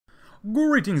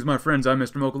Greetings, my friends, I'm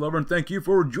Mr. Mocha Lover, and thank you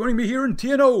for joining me here in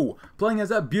TNO, playing as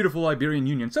that beautiful Iberian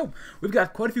Union. So, we've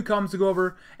got quite a few comments to go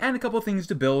over, and a couple of things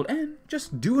to build, and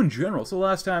just do in general. So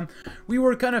last time, we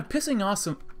were kind of pissing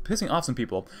off some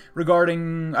people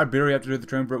regarding Iberia after the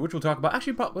triumvirate, which we'll talk about.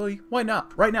 Actually, probably, why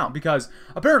not, right now, because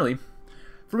apparently,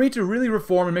 for me to really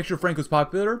reform and make sure Franco's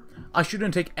popular, I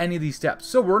shouldn't take any of these steps.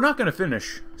 So we're not going to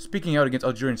finish speaking out against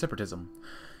Algerian separatism.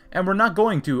 And we're not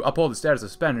going to uphold the status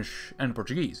of Spanish and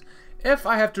Portuguese. If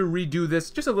I have to redo this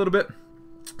just a little bit,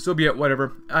 so be it,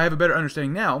 whatever. I have a better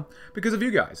understanding now because of you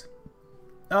guys.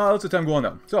 Let's let time go on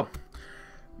though. So,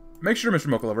 make sure, Mr.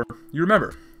 Mocha Lover, you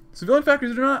remember, civilian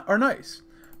factories are nice,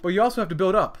 but you also have to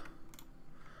build up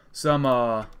some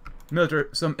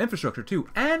infrastructure too,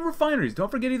 and refineries.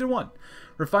 Don't forget either one.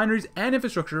 Refineries and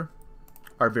infrastructure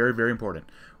are very, very important.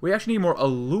 We actually need more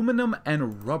aluminum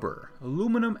and rubber.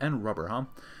 Aluminum and rubber, huh?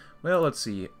 Well, let's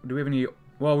see. Do we have any?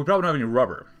 Well, we probably don't have any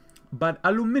rubber. But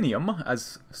aluminium,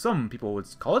 as some people would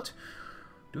call it.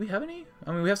 Do we have any?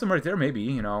 I mean, we have some right there, maybe,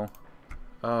 you know.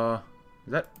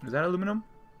 Is that aluminum?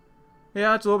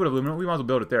 Yeah, it's a little bit of aluminum. We might as well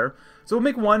build it there. So we'll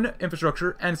make one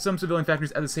infrastructure and some civilian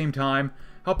factories at the same time.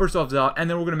 Help ourselves out. And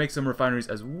then we're going to make some refineries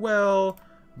as well.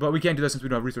 But we can't do that since we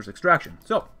don't have resource extraction.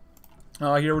 So,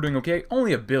 here we're doing okay.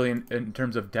 Only $1 billion in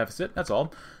terms of deficit. That's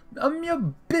all.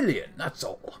 $1 billion. That's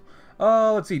all.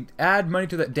 Let's see. Add money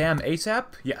to that dam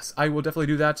ASAP. Yes, I will definitely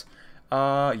do that.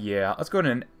 Yeah. Let's go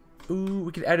ahead and... Ooh,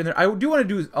 we could add in there. I do want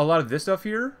to do a lot of this stuff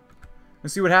here.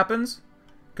 And see what happens.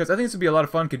 Because I think this would be a lot of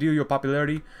fun. Could deal your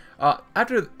popularity.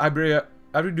 After Iberia...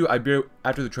 After we do Iberia,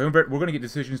 after the triumvirate, we're going to get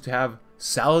decisions to have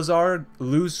Salazar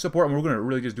lose support. And we're going to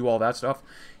really just do all that stuff.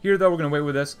 Here, though, we're going to wait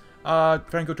with this.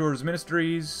 Franco towards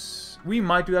ministries. We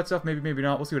might do that stuff. Maybe, maybe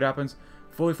not. We'll see what happens.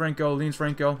 Fully Franco, leans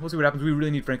Franco. We'll see what happens. We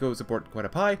really need Franco support quite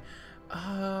up high.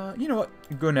 You know what?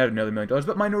 Go ahead and add another $1 million.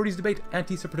 But minorities debate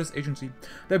anti-separatist agency.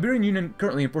 The Iberian Union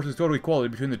currently enforces total equality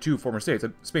between the two former states,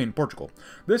 Spain and Portugal.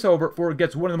 This, however,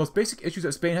 forgets one of the most basic issues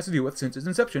that Spain has to deal with since its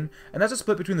inception, and that's a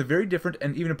split between the very different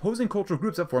and even opposing cultural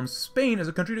groups that form Spain as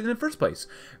a country in the first place.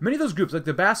 Many of those groups, like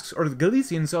the Basques or the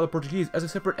Galicians, saw the Portuguese as a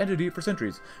separate entity for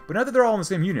centuries, but now that they're all in the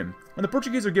same union, and the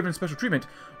Portuguese are given special treatment,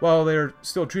 while they're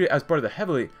still treated as part of the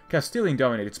heavily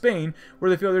Castilian-dominated Spain,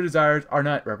 where they feel their desires are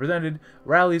not represented,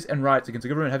 rallies and riots against the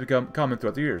government have become common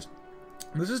throughout the years.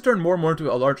 This has turned more and more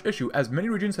into a large issue, as many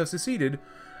regions have seceded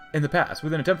in the past,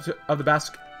 with an attempt of the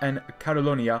Basque and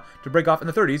Catalonia to break off in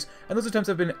the 30s, and those attempts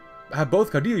have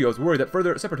both caudillos worried that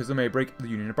further separatism may break the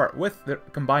union apart. With their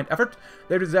combined effort,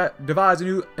 they devised a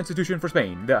new institution for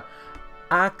Spain, the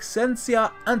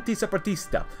Agencia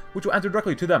Antiseparatista, which will answer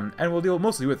directly to them, and will deal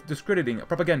mostly with discrediting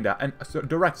propaganda and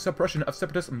direct suppression of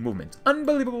separatist movements.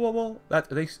 Unbelievable that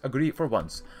they agree for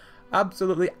once.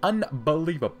 Absolutely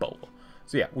unbelievable.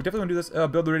 So yeah, we definitely want to do this.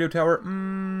 Build the radio tower.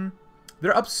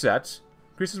 They're upset.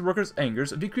 Increases workers'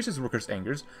 angers. Decreases workers'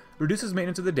 angers. Reduces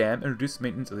maintenance of the dam. And reduces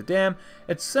maintenance of the dam.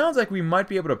 It sounds like we might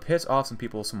be able to piss off some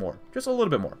people some more. Just a little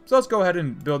bit more. So let's go ahead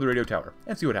and build the radio tower.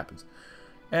 And see what happens.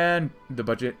 And the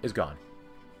budget is gone.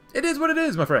 It is what it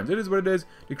is, my friends. It is what it is.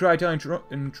 Decry Italian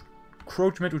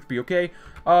encroachment, which would be okay.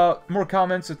 More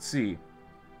comments. Let's see.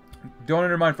 Don't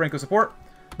undermine Franco's support.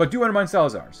 But do undermine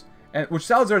Salazar's. And which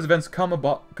Salazar's events come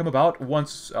about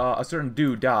once a certain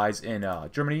dude dies in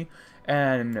Germany,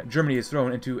 and Germany is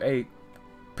thrown into a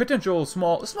potential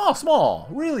small,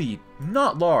 really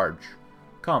not large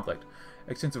conflict.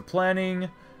 Extensive planning,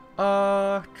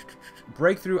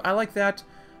 breakthrough. I like that.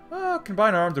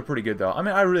 Combined arms are pretty good though. I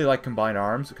mean, I really like combined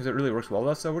arms because it really works well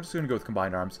with us. So we're just gonna go with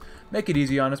combined arms. Make it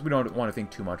easy on us. We don't want to think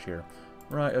too much here.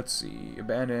 Right. Let's see.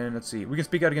 Abandon. Let's see. We can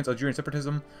speak out against Algerian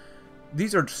separatism.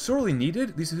 These are sorely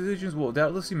needed. These decisions will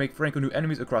doubtlessly make Franco new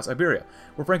enemies across Iberia.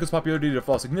 Were Franco's popularity to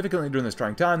fall significantly during this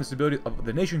trying time, the stability of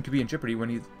the nation could be in jeopardy when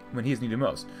he is needed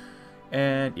most.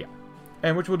 And yeah.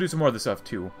 And which we'll do some more of this stuff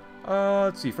too.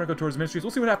 Let's see. Franco towards ministries.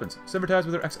 We'll see what happens. Sever ties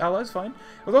with our ex-allies. Fine.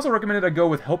 It was also recommended I go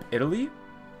with Help Italy.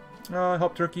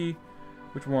 Help Turkey.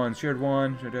 Which one? Shared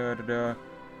one.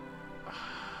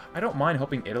 I don't mind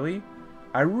helping Italy.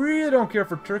 I really don't care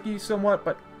for Turkey somewhat,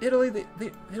 but Italy, they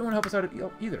don't want to help us out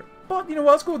either. But, you know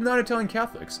what, let's go with non-Italian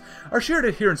Catholics. Our shared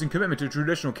adherence and commitment to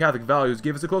traditional Catholic values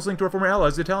gave us a close link to our former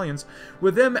allies, the Italians.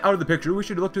 With them out of the picture, we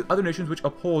should look to other nations which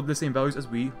uphold the same values as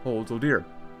we hold so dear.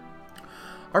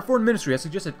 Our foreign ministry has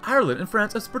suggested Ireland and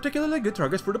France as particularly good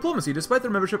targets for diplomacy. Despite their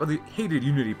membership of the hated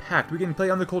Unity Pact, we can play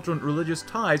on the cultural and religious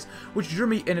ties which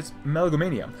Germany in its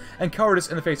megalomania and cowardice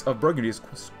in the face of Burgundy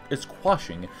is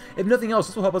quashing. If nothing else,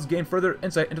 this will help us gain further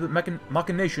insight into the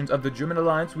machinations of the German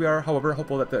alliance. We are, however,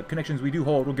 hopeful that the connections we do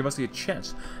hold will give us a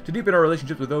chance to deepen our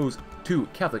relationships with those two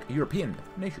Catholic European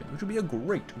nations, which would be a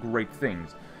great thing.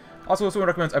 Also, someone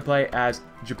recommends I play as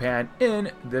Japan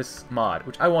in this mod,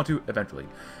 which I want to eventually.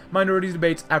 Minorities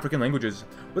debates African languages.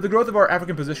 With the growth of our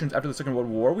African positions after the Second World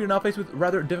War, we are now faced with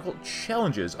rather difficult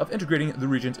challenges of integrating the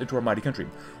regions into our mighty country.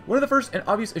 One of the first and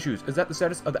obvious issues is that the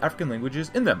status of the African languages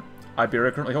in them.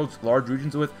 Iberia currently holds large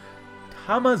regions with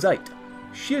Tamazight,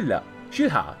 Shilha,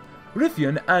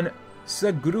 Riffian, and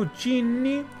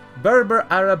Segruchini, Berber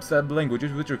Arab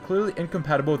sub-languages which are clearly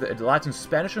incompatible with the Latin,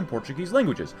 Spanish, and Portuguese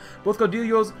languages. Both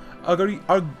caudillos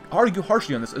argue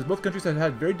harshly on this, as both countries have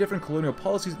had very different colonial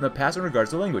policies in the past in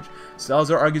regards to language.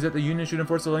 Salazar argues that the Union should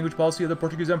enforce the language policy of the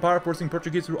Portuguese Empire, forcing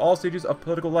Portuguese through all stages of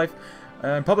political life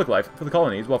and public life for the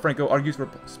colonies, while Franco argues for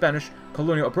a Spanish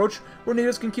colonial approach, where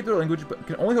natives can keep their language but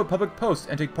can only hold public posts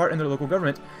and take part in their local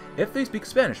government if they speak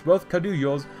Spanish. Both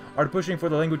caudillos are pushing for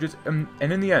the languages, and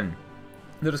in the end,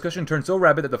 the discussion turned so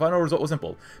rapid that the final result was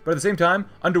simple, but at the same time,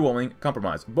 underwhelming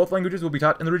compromise. Both languages will be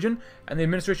taught in the region, and the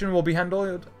administration will be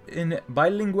handled in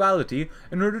bilinguality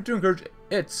in order to encourage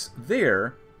it's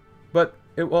there, but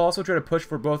it will also try to push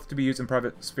for both to be used in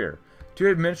private sphere. Two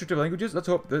administrative languages, let's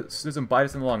hope this doesn't bite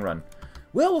us in the long run.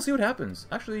 Well, we'll see what happens.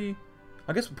 Actually,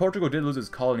 I guess Portugal did lose its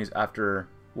colonies after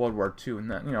World War II, and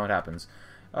that, you know, it happens.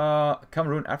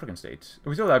 Cameroon, African state.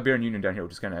 We still have the Iberian Union down here,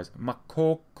 which is kind of nice.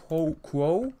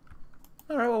 Makoko?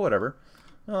 Alright, well, whatever.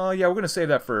 Yeah, we're going to save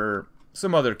that for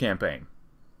some other campaign.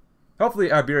 Hopefully,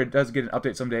 Iberia does get an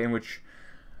update someday in which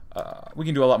we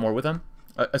can do a lot more with them.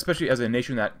 Especially as a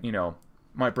nation that, you know,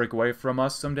 might break away from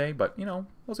us someday. But, you know,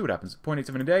 we'll see what happens.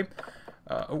 0.87 a day.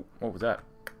 Oh, what was that?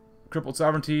 Crippled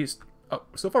sovereignty. Oh,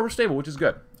 so far we're stable, which is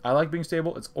good. I like being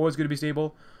stable. It's always good to be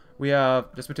stable. We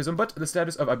have despotism, but the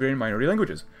status of Iberian minority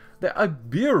languages. The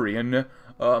Iberian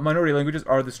minority languages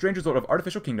are the strange result of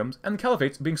artificial kingdoms and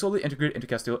caliphates being solely integrated into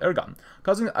Castile-Aragon,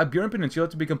 causing the Iberian Peninsula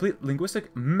to be a complete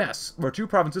linguistic mess, where two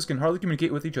provinces can hardly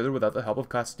communicate with each other without the help of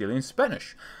Castilian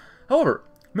Spanish. However,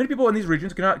 many people in these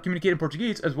regions cannot communicate in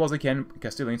Portuguese as well as they can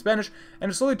Castilian Spanish,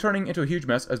 and is slowly turning into a huge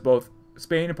mess as both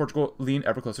Spain and Portugal lean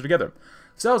ever closer together.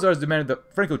 Salazar has demanded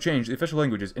that Franco change the official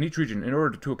languages in each region in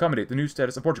order to accommodate the new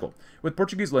status of Portugal, with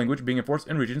Portuguese language being enforced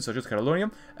in regions such as Catalonia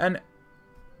and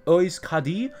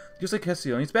Euskadi, just like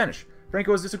Castilian Spanish.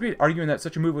 Franco has disagreed, arguing that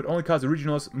such a move would only cause the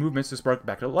regionalist movements to spark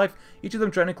back to life, each of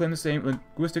them trying to claim the same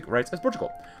linguistic rights as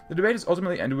Portugal. The debate has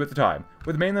ultimately ended with the tie,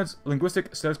 with the mainland's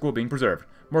linguistic status quo being preserved.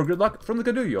 More gridlock from the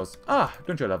caudillos. Ah,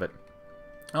 don't you love it?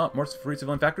 Oh, more free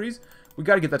civilian factories. We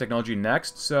got to get that technology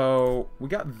next, so we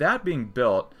got that being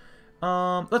built.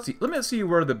 Let's see. Let me see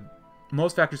where the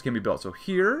most factories can be built. So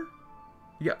here,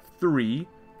 you got 3,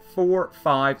 4,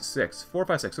 5, 6. 4,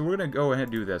 5, 6. So we're going to go ahead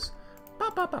and do this.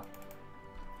 Pop, pop, pop.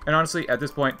 And honestly, at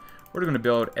this point, we're going to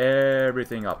build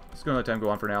everything up. Just going to let time go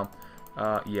on for now.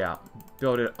 Yeah,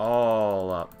 build it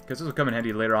all up. Because this will come in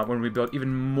handy later on when we build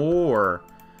even more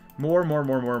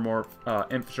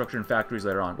infrastructure and factories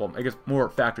later on. Well, I guess more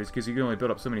factories, because you can only build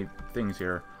up so many things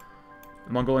here.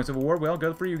 The Mongolian Civil War, well,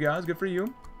 good for you guys, good for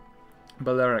you.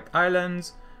 Balearic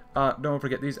Islands, don't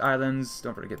forget these islands,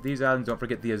 don't forget these islands, don't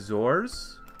forget the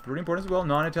Azores. Pretty important as well,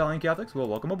 non-Italian Catholics, well,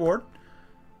 welcome aboard.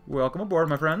 Welcome aboard,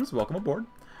 my friends, welcome aboard.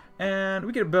 And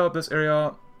we could build up this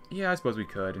area, yeah, I suppose we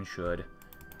could and should.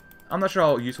 I'm not sure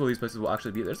how useful these places will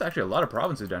actually be. There's actually a lot of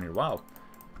provinces down here, wow.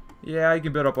 Yeah, you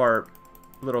can build up our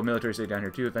little military state down here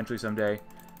too, eventually someday.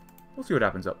 We'll see what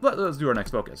happens though. Let's do our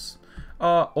next focus.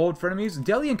 Old frenemies.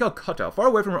 Delhi and Calcutta, far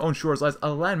away from our own shores, lies a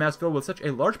landmass filled with such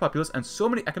a large populace and so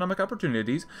many economic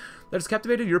opportunities that has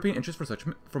captivated European interest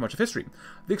for much of history.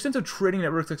 The extensive trading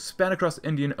networks that span across the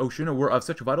Indian Ocean were of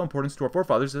such vital importance to our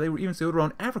forefathers that they were even sailed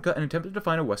around Africa and attempted to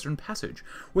find a western passage.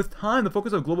 With time, the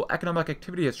focus of global economic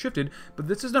activity has shifted, but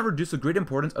this does not reduce the great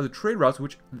importance of the trade routes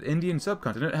which the Indian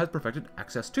subcontinent has perfected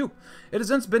access to. It has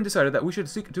since been decided that we should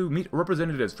seek to meet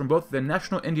representatives from both the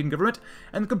national Indian government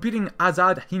and the competing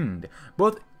Azad Hind.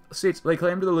 Both states lay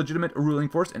claim to the legitimate ruling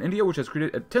force in India, which has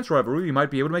created a tense rivalry we might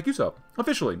be able to make use of.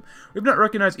 Officially, we have not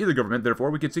recognized either government,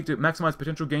 therefore we could seek to maximize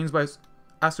potential gains by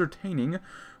ascertaining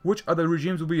which other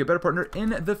regimes will be a better partner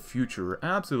in the future.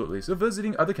 Absolutely. So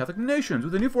visiting other Catholic nations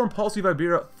with a new foreign policy of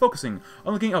Iberia focusing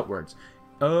on looking outwards.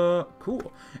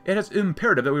 Cool. It is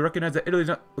imperative that we recognize that Italy is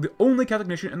not the only Catholic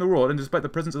nation in the world, and despite the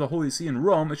presence of the Holy See in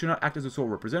Rome, it should not act as its sole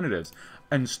representatives.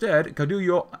 Instead,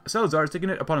 Caudillo Salazar has taken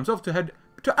it upon himself to head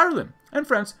to Ireland and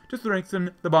France to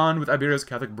strengthen the bond with Iberia's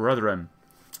Catholic brethren.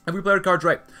 If we play our cards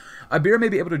right, Iberia may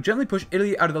be able to gently push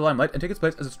Italy out of the limelight and take its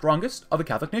place as the strongest of the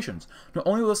Catholic nations. Not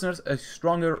only will this nurse a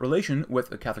stronger relation with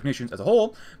the Catholic nations as a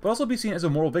whole, but also be seen as a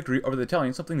moral victory over the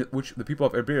Italians, something which the people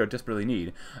of Iberia desperately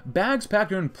need. Bags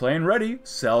packed and plane ready,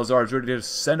 Salazar is ready to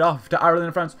send off to Ireland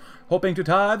and France, hoping to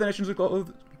tie the nations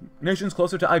nations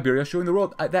closer to Iberia, showing the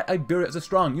world that Iberia is a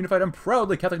strong, unified, and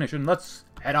proudly Catholic nation. Let's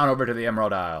head on over to the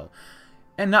Emerald Isle.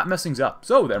 And not mess things up.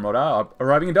 So, the Emerald Isle,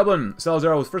 arriving in Dublin,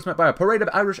 Salazar was first met by a parade of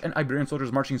Irish and Iberian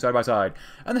soldiers marching side by side,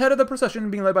 and the head of the procession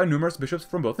being led by numerous bishops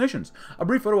from both nations. A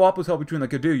brief photo op was held between the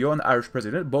Caudillo and the Irish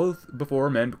president, both before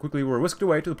men quickly were whisked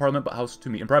away to the Parliament House to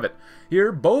meet in private.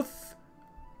 Here, both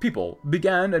people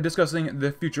began discussing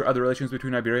the future of the relations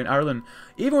between Iberia and Ireland.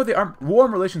 Even with the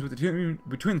warm relations between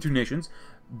the two nations,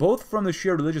 both from the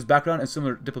sheer religious background and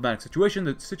similar diplomatic situation,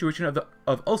 the situation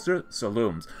of Ulster so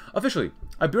looms. Officially,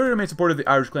 Iberia remains supportive of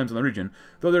the Irish claims on the region,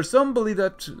 though there's some believe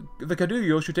that the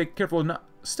Caudillo should take careful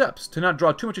steps to not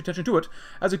draw too much attention to it,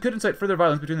 as it could incite further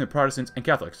violence between the Protestants and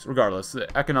Catholics. Regardless,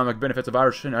 the economic benefits of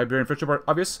Irish and Iberian friendship are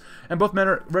obvious, and both men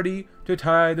are ready to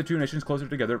tie the two nations closer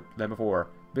together than before.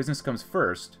 Business comes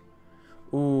first.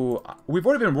 Ooh, we've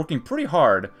already been working pretty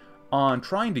hard on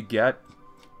trying to get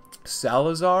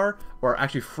Salazar, or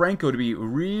actually Franco, to be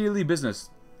really business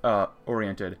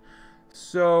oriented.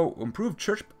 So, improve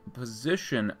church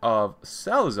position of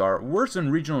Salazar,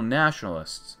 worsen regional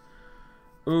nationalists.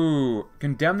 Ooh,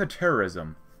 condemn the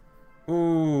terrorism.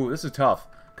 Ooh, this is tough,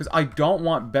 because I don't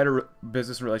want better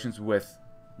business relations with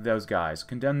those guys.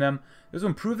 Condemn them. This will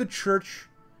improve the church,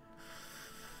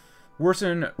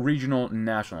 worsen regional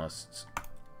nationalists.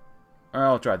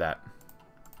 I'll try that.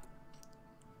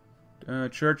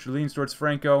 Church leans towards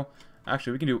Franco.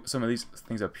 Actually, we can do some of these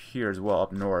things up here as well,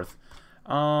 up north.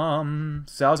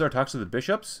 Salazar talks to the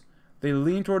bishops. They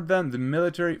lean toward them. The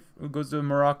military goes to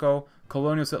Morocco.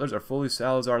 Colonial settlers are fully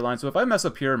Salazar aligned. So if I mess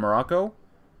up here in Morocco,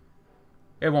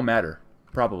 it won't matter.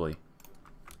 Probably.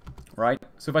 Right?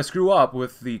 So if I screw up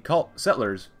with the cult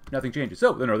settlers, nothing changes.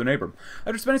 So, the northern neighbor.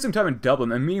 After spending some time in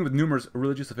Dublin and meeting with numerous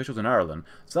religious officials in Ireland,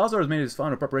 Salazar has made his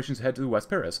final preparations to head to West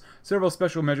Paris. Several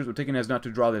special measures were taken as not to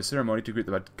draw the ceremony to greet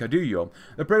the Caudillo.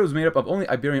 The parade was made up of only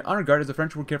Iberian honor guard, as the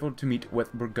French were careful to meet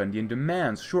with Burgundian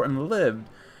demands. Short and lived,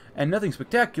 and nothing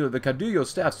spectacular, the Caudillo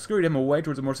staff scurried him away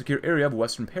towards a more secure area of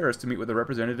western Paris to meet with the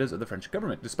representatives of the French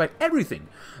government. Despite everything,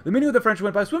 the meeting with the French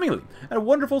went by swimmingly, and a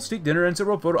wonderful state dinner and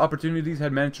several photo opportunities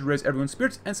had managed to raise everyone's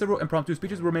spirits, and several impromptu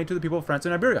speeches were made to the people of France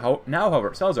and Iberia. Now,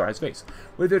 however, Salazar has faced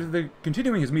with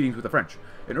continuing his meetings with the French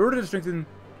in order to strengthen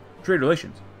trade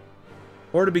relations,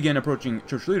 or to begin approaching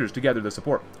church leaders to gather the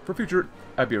support for future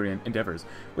Iberian endeavors.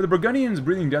 With the Burgundians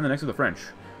breathing down the necks of the French,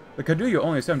 the Caudillo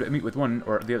only has time to meet with one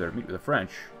or the other, meet with the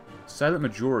French. Silent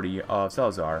majority of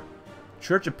Salazar.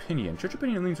 Church opinion. Church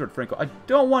opinion leans toward Franco. I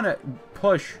don't want to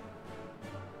push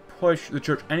the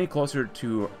church any closer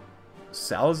to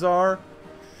Salazar.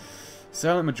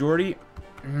 Silent majority.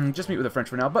 Just meet with the French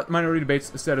for now, but minority debates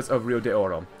the status of Rio de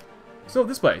Oro. So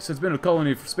this place has been a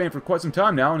colony for Spain for quite some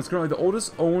time now, and is currently the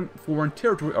oldest owned foreign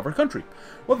territory of our country.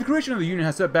 While the creation of the Union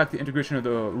has set back the integration of the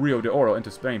Rio de Oro into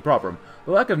Spain proper,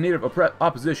 the lack of native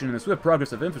opposition and the swift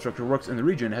progress of infrastructure works in the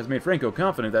region has made Franco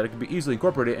confident that it could be easily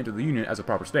incorporated into the Union as a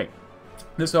proper state.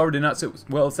 This, however, did not sit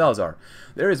well with Salazar.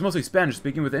 The area is mostly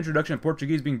Spanish-speaking, with the introduction of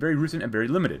Portuguese being very recent and very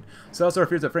limited. Salazar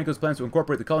fears that Franco's plans to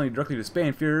incorporate the colony directly to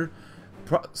Spain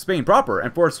Spain proper,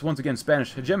 and force once again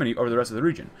Spanish hegemony over the rest of the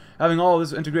region. Having all of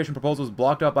this integration proposals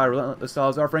blocked out by relentless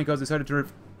Salazar, Franco has decided to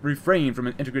refrain from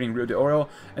integrating Rio de Oro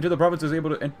until the province is able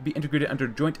to be integrated under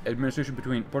joint administration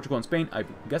between Portugal and Spain. I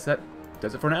guess that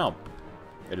does it for now.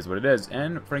 It is what it is,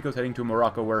 and Franco's heading to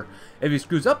Morocco, where if he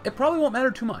screws up, it probably won't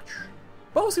matter too much.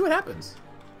 But we'll see what happens.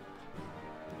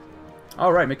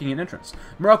 Alright, making an entrance.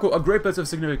 Morocco, a great place of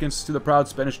significance to the proud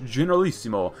Spanish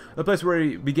Generalissimo, the place where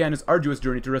he began his arduous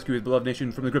journey to rescue his beloved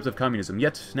nation from the grips of communism.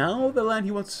 Yet, now, the land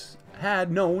he once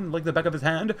had known like the back of his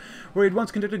hand, where he had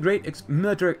once conducted great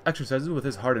military exercises with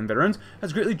his hardened veterans,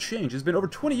 has greatly changed. It has been over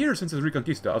 20 years since his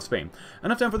reconquista of Spain.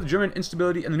 Enough time for the German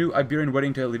instability and the new Iberian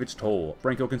wedding to leave its toll.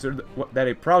 Franco considered that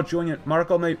a proud showing at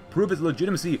Morocco may prove its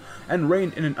legitimacy and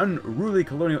reign in an unruly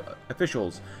colonial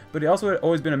officials, but he also had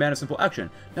always been a man of simple action,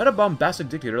 not a bombastic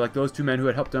dictator like those two men who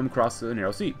had helped him cross the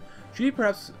narrow sea. Should he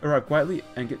perhaps arrive quietly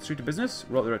and get straight to business,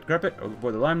 roll out the red carpet, or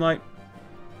avoid the limelight?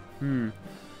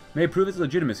 May prove its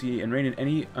legitimacy and reign in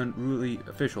any unruly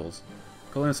officials.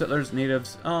 Colonial settlers,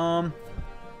 natives,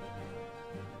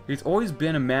 he's always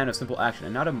been a man of simple action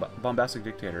and not a bombastic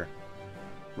dictator.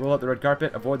 Roll out the red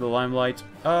carpet, avoid the limelight.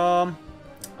 I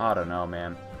don't know,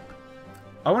 man.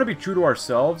 I want to be true to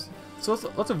ourselves, so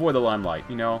let's avoid the limelight,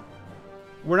 you know?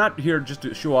 We're not here just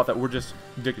to show off that we're just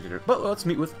dictators, but let's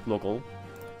meet with local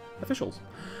officials.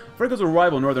 Franco's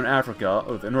arrival in Northern Africa,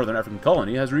 the Northern African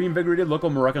colony, has reinvigorated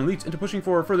local Moroccan elites into pushing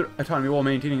for further autonomy while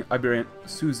maintaining Iberian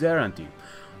suzerainty.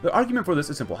 The argument for this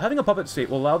is simple. Having a puppet state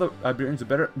will allow the Iberians to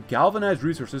better galvanize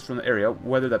resources from the area,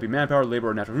 whether that be manpower, labor,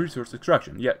 or natural resource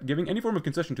extraction, yet giving any form of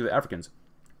concession to the Africans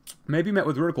may be met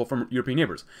with ridicule from European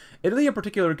neighbors. Italy, in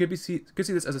particular, could see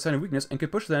this as a sign of weakness and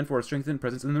could push then for a strengthened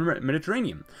presence in the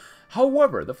Mediterranean.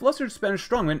 However, the flustered Spanish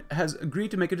strongman has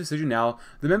agreed to make a decision now.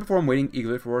 The men before him waiting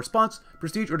eagerly for a response,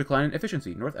 prestige, or decline in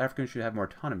efficiency. North Africans should have more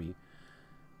autonomy.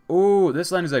 Oh,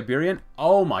 this land is Iberian?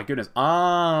 Oh my goodness.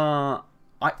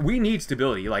 We need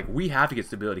stability. Like, we have to get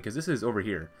stability because this is over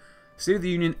here. State of the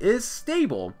Union is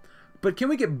stable, but can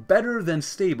we get better than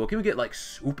stable? Can we get, like,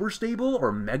 super stable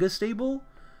or mega stable?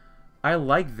 I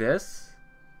like this.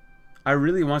 I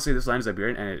really want to say this land is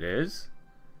Iberian, and it is.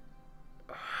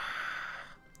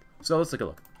 So let's take a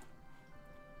look.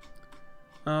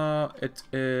 It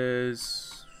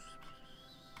is...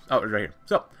 Oh, it's right here.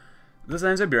 So, this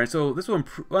land is Iberian. So this will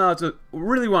improve... Well, it's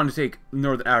really wanting to take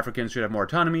Northern Africans should have more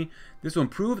autonomy. This will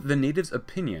improve the natives'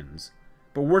 opinions,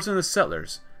 but worsen the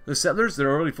settlers. The settlers that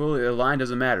are already fully aligned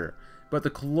doesn't matter, but the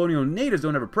colonial natives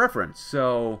don't have a preference.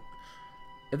 So,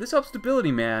 if this helps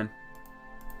stability, man,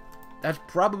 that's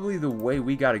probably the way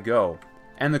we gotta go.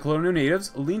 And the colonial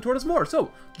natives lean toward us more.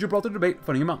 So, Gibraltar debate,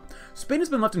 funny amount. Spain has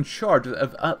been left in charge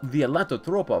of the Atlanta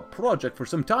Tropa project for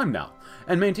some time now,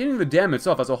 and maintaining the dam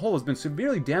itself as a whole has been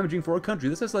severely damaging for our country.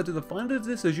 This has led to the final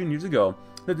decision years ago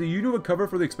that the Union would cover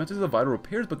for the expenses of vital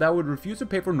repairs, but that would refuse to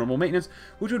pay for normal maintenance,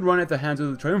 which would run at the hands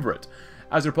of the triumvirate.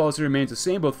 As their policy remains the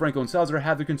same, both Franco and Salazar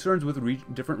have their concerns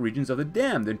with different regions of the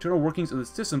dam. The internal workings of the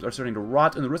systems are starting to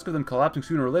rot, and the risk of them collapsing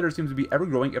sooner or later seems to be ever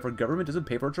growing if our government doesn't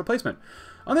pay for its replacement.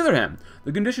 On the other hand,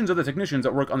 the conditions of the technicians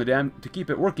that work on the dam to keep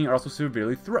it working are also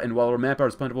severely threatened. While our manpower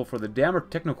is plentiful for the dam, our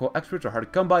technical experts are hard to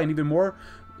come by, and even more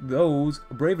those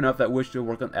brave enough that wish to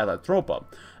work on La Tropa.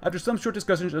 After some short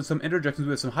discussions and some interjections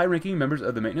with some high-ranking members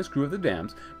of the maintenance crew of the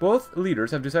dams, both leaders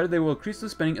have decided they will increase the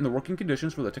spending and the working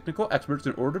conditions for the technical experts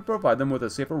in order to provide them with a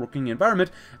safer working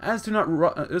environment, as to not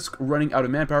risk running out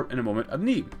of manpower in a moment of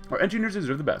need. Our engineers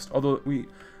deserve the best,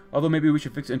 although maybe we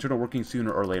should fix internal working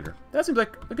sooner or later. That seems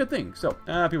like a good thing. So,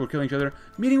 people are killing each other,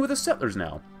 meeting with the settlers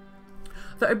now.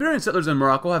 The Iberian settlers in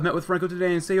Morocco have met with Franco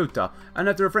today in Ceuta, and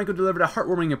after Franco delivered a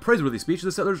heartwarming and praiseworthy speech,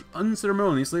 the settlers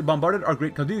unceremoniously bombarded our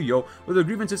great caudillo with their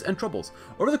grievances and troubles.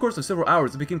 Over the course of several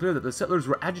hours, it became clear that the settlers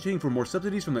were agitating for more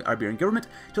subsidies from the Iberian government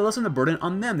to lessen the burden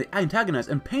on them. They antagonized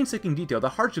in painstaking detail the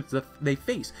hardships that they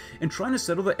face in trying to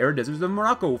settle the arid deserts of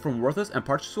Morocco, from worthless and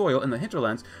parched soil in the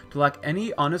hinterlands to lack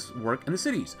any honest work in the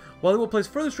cities. While it will place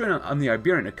further strain on the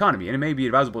Iberian economy, and it may be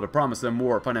advisable to promise them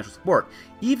more financial support,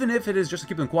 even if it is just to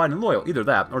keep them quiet and loyal, either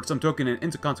that, or some token and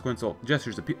inconsequential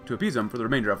gestures to appease them for the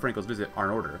remainder of Franco's visit are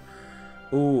in order.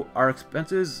 Oh, our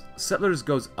expenses, settlers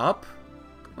goes up?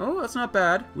 Oh, that's not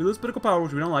bad. We lose political power,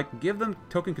 which we don't like. Give them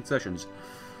token concessions.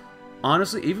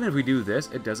 Honestly, even if we do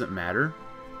this, it doesn't matter.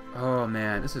 Oh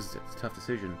man, this is a tough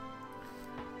decision.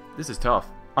 This is tough.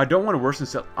 I don't want to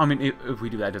worsen I mean, if we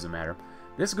do that, it doesn't matter.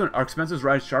 This is going to, our expenses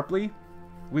rise sharply.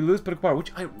 We lose political power,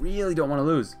 which I really don't want to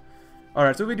lose.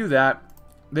 Alright, so if we do that,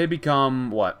 they become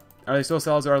what? Are they still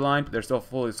Salazar aligned? They're still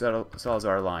fully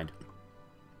Salazar aligned.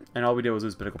 And all we did was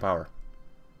lose political power.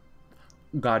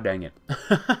 God dang it.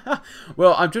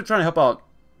 Well, I'm just trying to help out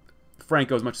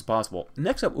Franco as much as possible.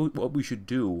 Next up, what we should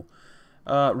do,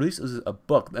 release a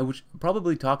book, which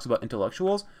probably talks about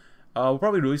intellectuals. We'll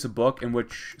probably release a book in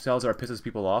which Salazar pisses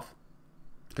people off.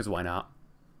 Because why not?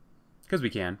 Because we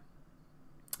can.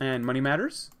 And money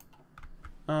matters.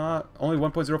 Only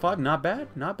 1.05, not bad,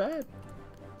 not bad.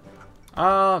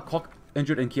 Clock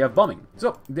injured in Kiev bombing.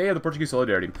 So, Day of the Portuguese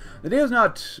Solidarity. The day was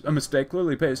not a mistake,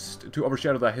 clearly placed to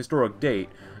overshadow that historic date.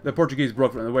 The Portuguese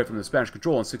broke away from the Spanish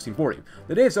control in 1640.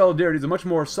 The Day of Solidarity is a much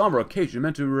more somber occasion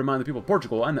meant to remind the people of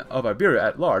Portugal and of Iberia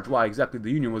at large why exactly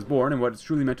the Union was born and what it's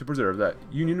truly meant to preserve. That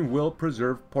Union will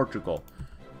preserve Portugal.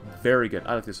 Very good.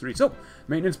 I like this 3. So,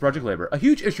 maintenance project labor. A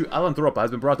huge issue Alan Tropa has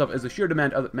been brought up as the sheer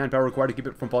demand of manpower required to keep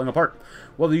it from falling apart.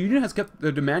 While the Union has kept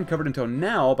the demand covered until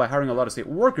now by hiring a lot of state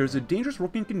workers, the dangerous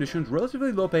working conditions,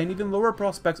 relatively low pay, and even lower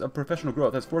prospects of professional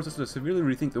growth has forced us to severely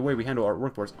rethink the way we handle our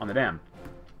workforce on the dam.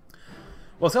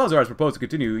 While Salazar has proposed to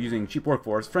continue using cheap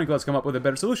workforce, Franco has come up with a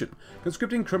better solution,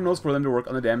 conscripting criminals for them to work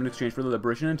on the dam in exchange for the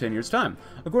liberation in 10 years' time.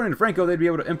 According to Franco, they'd be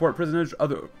able to import prisoners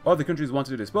other countries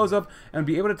wanted to dispose of, and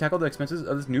be able to tackle the expenses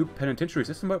of this new penitentiary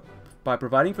system by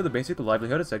providing for the basic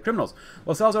livelihood of said criminals.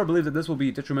 While Salazar believes that this will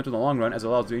be detrimental in the long run, as it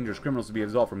allows dangerous criminals to be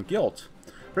absolved from guilt,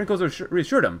 Franco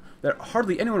reassured him that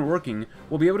hardly anyone working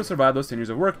will be able to survive those 10 years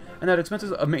of work, and that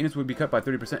expenses of maintenance would be cut by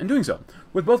 30% in doing so.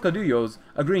 With both caudillos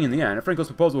agreeing in the end, Franco's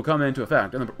proposal will come into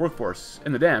effect, and the workforce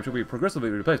in the dam should be progressively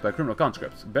replaced by criminal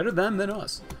conscripts. Better them than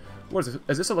us. What is this?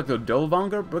 Is this like the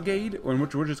Dolvanger Brigade, in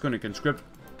which we're just going to conscript,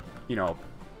 you know,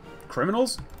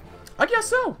 criminals? I guess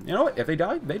so. You know what? If they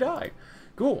die, they die.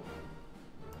 Cool.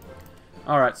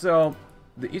 Alright, so,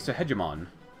 the East Hegemon.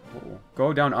 Oh,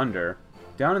 go down under.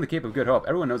 Down in the Cape of Good Hope.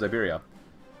 Everyone knows Iberia.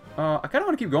 I kind of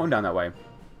want to keep going down that way.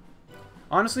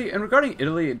 Honestly, and regarding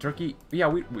Italy and Turkey, yeah,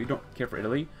 we don't care for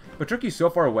Italy. But Turkey's so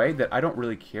far away that I don't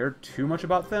really care too much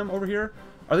about them over here.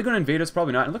 Are they going to invade us?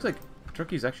 Probably not. It looks like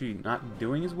Turkey's actually not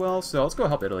doing as well, so let's go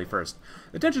help Italy first.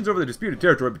 The tensions over the disputed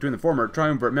territory between the former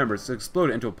triumvirate members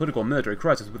exploded into a political and military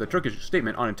crisis with a Turkish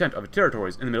statement on intent of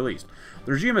territories in the Middle East.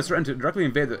 The regime has threatened to directly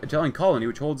invade the Italian colony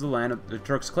which holds the land the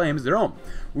Turks claim is their own.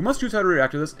 We must choose how to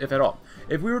react to this, if at all.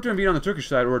 If we were to invade on the Turkish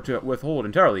side or to withhold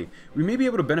entirely, we may be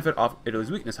able to benefit off Italy's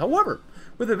weakness. However,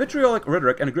 with the vitriolic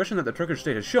rhetoric and aggression that the Turkish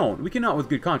state has shown, we cannot with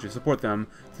good conscience support them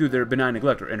through their benign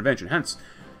neglect or intervention. Hence,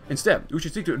 instead, we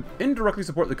should seek to indirectly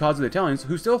support the cause of the Italians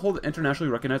who still hold the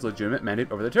internationally recognized legitimate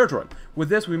mandate over the territory. With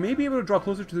this, we may be able to draw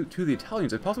closer to the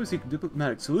Italians and possibly seek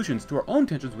diplomatic solutions to our own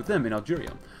tensions with them in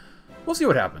Algeria. We'll see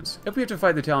what happens. If we have to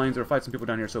fight the Italians or fight some people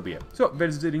down here, so be it. So,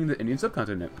 visiting the Indian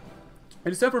subcontinent.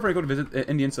 It is time for Franco to visit the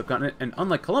Indian subcontinent, and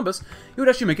unlike Columbus, he would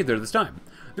actually make it there this time.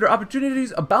 There are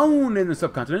opportunities abound in the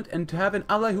subcontinent, and to have an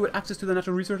ally who had access to the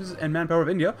natural resources and manpower of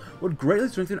India would greatly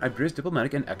strengthen Iberia's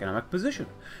diplomatic and economic position.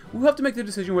 We will have to make the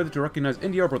decision whether to recognize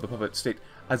India or the puppet state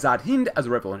Azad Hind as a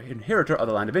rightful inheritor of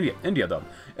the land of India. India, though,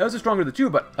 is the stronger of the two,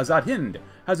 but Azad Hind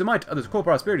has the might of the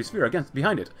co-prosperity sphere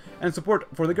behind it, and support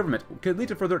for the government could lead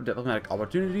to further diplomatic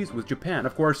opportunities with Japan,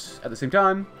 of course. At the same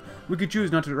time, we could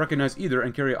choose not to recognize either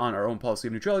and carry on our own policy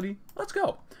of neutrality. Let's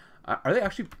go. Are they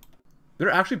actually... They're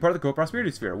actually part of the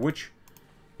co-prosperity sphere, which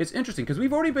is interesting, because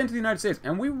we've already been to the United States,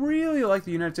 and we really like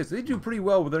the United States. They do pretty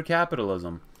well with their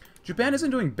capitalism. Japan isn't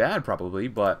doing bad, probably,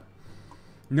 but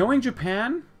knowing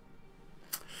Japan...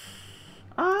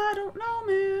 I don't know,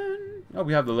 man. Oh,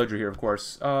 we have the ledger here, of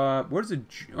course. Where's the...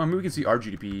 I mean, we can see our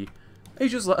GDP.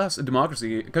 Asia's last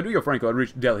democracy, Caudillo Franco had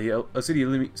reached Delhi, a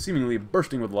city seemingly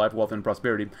bursting with life, wealth, and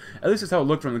prosperity. At least that's how it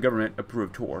looked from the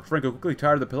government-approved tour. Franco quickly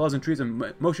tired of the pleasantries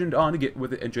and motioned on to get with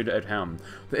the agenda at hand.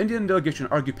 The Indian delegation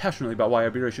argued passionately about why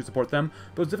Iberia should support them,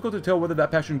 but it was difficult to tell whether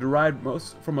that passion derived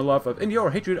most from a love of India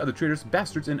or hatred of the traitorous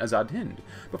bastards in Azad Hind.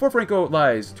 Before Franco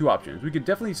lies two options. We could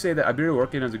definitely say that Iberia will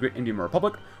recognize a great Indian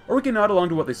republic, or we can nod along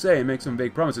to what they say and make some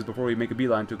vague promises before we make a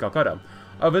beeline to Calcutta.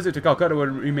 A visit to Calcutta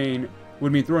would mean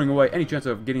throwing away any chance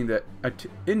of getting the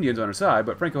Indians on our side,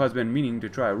 but Franco has been meaning to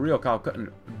try a real Calcuttan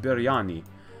biryani.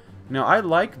 Now, I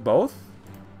like both,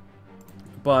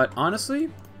 but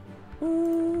honestly,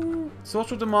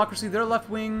 social democracy, they're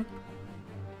left-wing.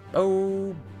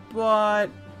 Oh,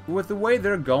 but with the way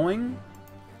they're going,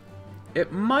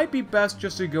 it might be best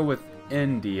just to go with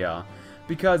India,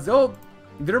 because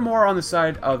they're more on the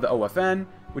side of the OFN,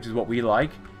 which is what we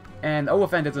like, and the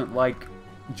OFN doesn't like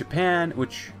Japan,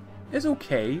 which is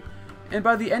okay, and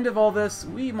by the end of all this,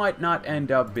 we might not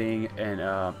end up being in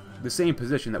the same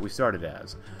position that we started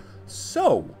as.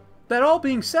 So, that all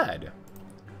being said,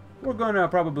 we're going to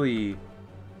probably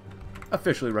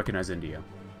officially recognize India.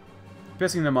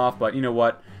 Pissing them off, but you know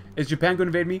what? Is Japan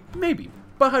going to invade me? Maybe.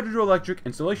 But hydroelectric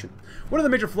installation. One of the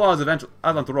major flaws of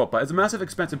Atlantiropa is the massive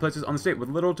expense it places on the state with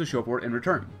little to show for it in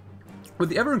return. With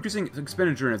the ever-increasing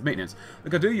expenditure in its maintenance, the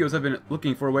Caudillos have been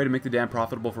looking for a way to make the dam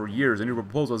profitable for years. A new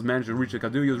proposal has managed to reach the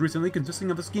Caudillos recently,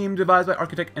 consisting of a scheme devised by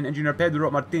architect and engineer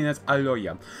Pedro Martinez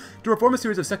Aloya to reform a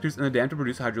series of sectors in the dam to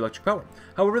produce hydroelectric power.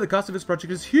 However, the cost of this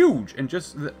project is huge, and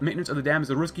just the maintenance of the dam is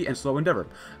a risky and slow endeavor.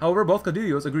 However, both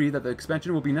Caudillos agree that the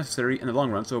expansion will be necessary in the long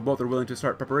run, so both are willing to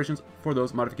start preparations for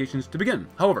those modifications to begin.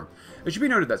 However, it should be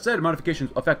noted that said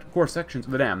modifications affect core sections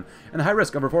of the dam, and the high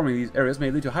risk of reforming these areas may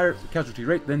lead to a higher casualty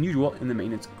rate than usual in the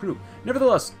maintenance crew.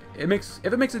 Nevertheless, if it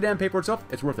makes the dam pay for itself,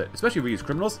 it's worth it. Especially if we use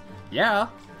criminals. Yeah,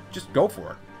 just go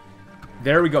for it.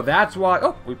 There we go. That's why...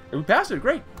 Oh, we passed it.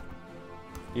 Great.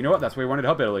 You know what? That's why we wanted to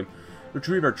help Italy.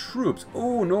 Retrieve our troops.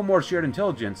 Oh, no more shared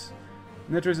intelligence.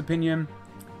 Military's opinion,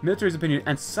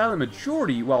 and silent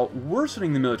majority while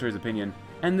worsening the military's opinion.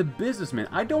 And the businessmen.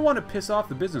 I don't want to piss off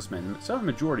the businessmen. Silent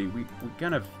majority, we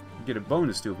kind of get a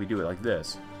bonus to if we do it like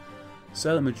this.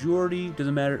 Silent majority,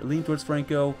 doesn't matter. Lean towards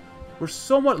Franco. We're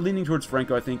somewhat leaning towards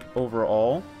Franco, I think,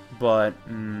 overall. But,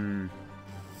 on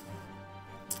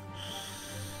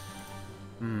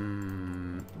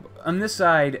this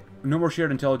side, no more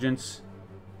shared intelligence.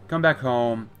 Come back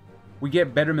home. We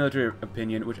get better military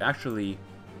opinion, which actually,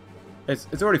 it's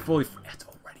already fully Franco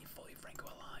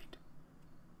aligned.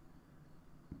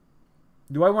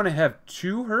 Do I want to have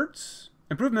 2 hertz?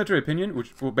 Improved military opinion,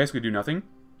 which will basically do nothing.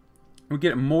 We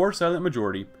get more silent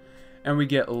majority, and we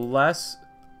get less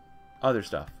other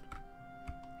stuff.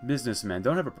 Businessmen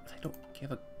they don't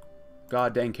give a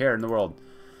goddamn care in the world.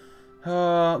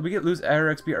 We lose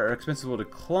our XP, our expenses will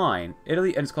decline.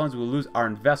 Italy and its colonies will lose our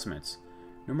investments.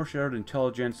 No more shared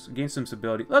intelligence. Gain some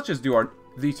stability. Let's just do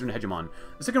the Eastern Hegemon.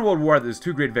 The Second World War had its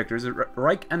two great victors, the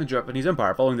Reich and the Japanese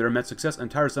Empire, following their immense success and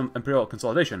tiresome imperial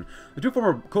consolidation. The two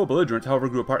former co-belligerents, however,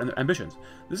 grew apart in their ambitions.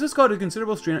 This has caused a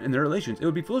considerable strain in their relations. It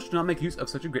would be foolish to not make use of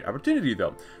such a great opportunity,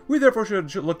 though. We therefore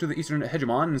should look to the Eastern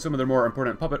Hegemon and some of their more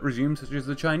important puppet regimes, such as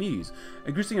the Chinese.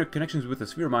 Increasing our connections with the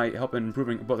sphere might help in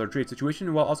improving both our trade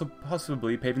situation, while also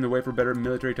possibly paving the way for better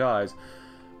military ties.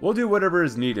 We'll do whatever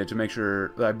is needed to make sure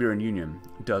the Iberian Union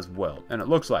does well. And it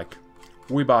looks like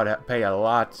we about to pay a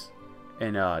lot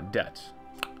in debt.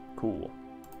 Cool.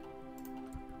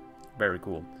 Very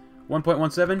cool.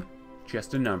 1.17,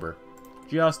 just a number.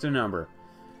 Just a number.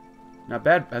 Not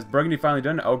bad. Has Burgundy finally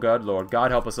done it? Oh, God, Lord. God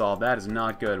help us all. That is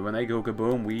not good. When they go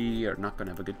kaboom, we are not going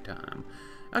to have a good time.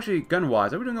 Actually,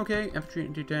 gun-wise, are we doing okay? Infantry,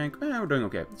 anti-tank, we're doing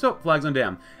okay. So, flags on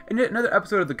dam. In yet another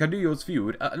episode of the Caudillo's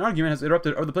feud, an argument has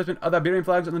erupted over the placement of the Iberian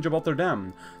flags on the Gibraltar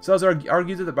Dam. Salazar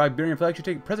argues that the Iberian flag should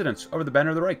take precedence over the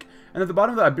banner of the Reich, and that the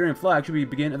bottom of the Iberian flag should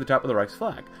begin at the top of the Reich's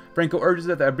flag. Franco urges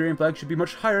that the Iberian flag should be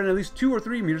much higher and at least 2 or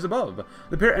 3 meters above.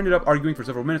 The pair ended up arguing for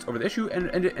several minutes over the issue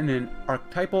and ended in an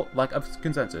archetypal lack of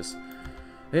consensus.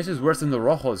 This is worse than the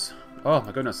Rojos. Oh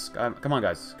my goodness. Come on,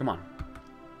 guys. Come on.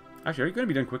 Actually, are you going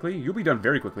to be done quickly? You'll be done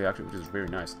very quickly, actually, which is very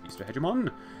nice. Easter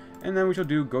Hegemon. And then we shall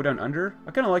do Go Down Under.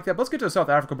 I kind of like that, but let's get to South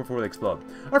Africa before they explode.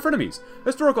 Our frenemies.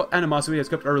 Historical animosity has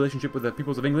kept our relationship with the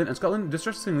peoples of England and Scotland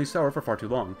distressingly sour for far too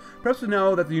long. Perhaps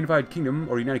now that the United Kingdom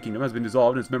has been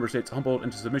dissolved and its member states humbled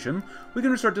into submission, we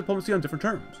can restart diplomacy on different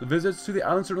terms. Visits to the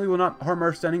island certainly will not harm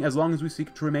our standing as long as we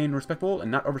seek to remain respectful and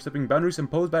not overstepping boundaries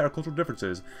imposed by our cultural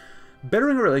differences.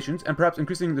 Bettering our relations, and perhaps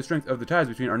increasing the strength of the ties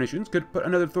between our nations, could put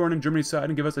another thorn in Germany's side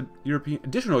and give us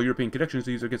additional European connections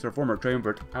to use against our former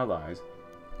triumvirate allies.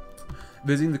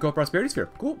 Visiting the co-prosperity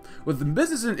sphere. Cool. With the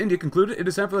business in India concluded, it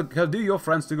is time for the Caudillo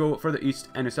friends to go further east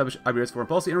and establish Iberia's foreign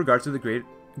policy in regards to the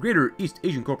greater East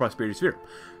Asian co-prosperity sphere.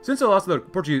 Since the loss of the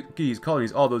Portuguese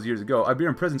colonies all those years ago,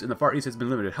 Iberian presence in the Far East has been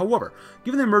limited. However,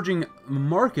 given the emerging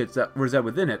markets that reside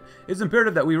within it, it is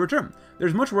imperative that we return.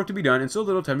 There's much work to be done and so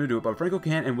little time to do it, but Franco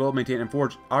can and will maintain and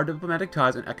forge our diplomatic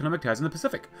ties and economic ties in the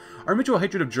Pacific. Our mutual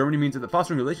hatred of Germany means that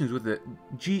fostering relations with the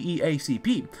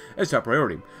GEACP is top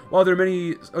priority. While there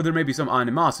may be some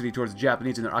animosity towards the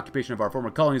Japanese and their occupation of our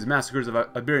former colonies and massacres of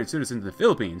Iberian citizens in the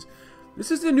Philippines,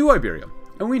 this is the new Iberia,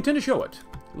 and we intend to show it.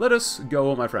 Let us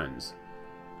go, my friends.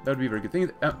 That would be a very good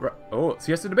thing.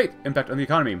 Siesta debate. Impact on the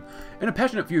economy. In a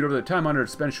passionate feud over the time-honored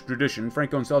Spanish tradition,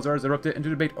 Franco and Salazar has erupted into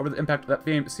debate over the impact that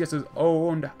famed siestas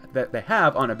that they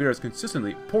have on Iberia's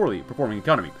consistently poorly performing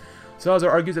economy.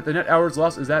 Salazar argues that the net hours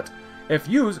lost is that, if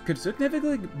used, could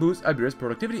significantly boost Iberia's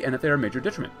productivity and that they are a major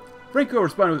detriment. Franco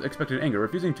responded with expected anger,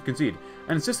 refusing to concede,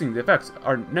 and insisting the effects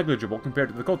are negligible compared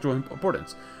to the cultural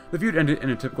importance. The feud ended in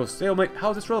a typical stalemate.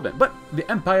 How is this relevant? But the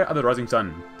Empire of the Rising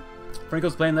Sun.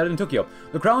 Franco's plan landed in Tokyo,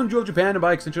 the crown jewel of Japan and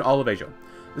by extension all of Asia.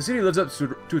 The city lives up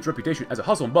to its reputation as a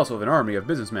hustle and bustle of an army of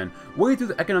businessmen, way through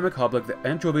the economic hub like the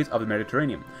anchovies of the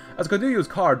Mediterranean. As Caudillo's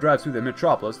car drives through the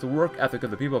metropolis, the work ethic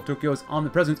of the people of Tokyo is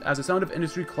omnipresent as the sound of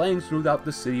industry clangs throughout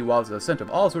the city while the scent of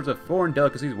all sorts of foreign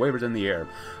delicacies wavers in the air.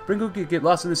 Franco could get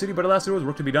lost in the city, but alas, there was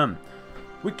work to be done.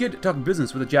 We could talk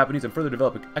business with the Japanese and further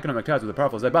develop economic ties with the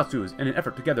powerful Zaibatsus in an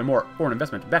effort to gather more foreign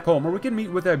investment back home, or we can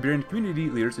meet with the Iberian community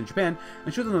leaders in Japan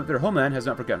and show them that their homeland has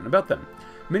not forgotten about them.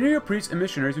 Many are priests and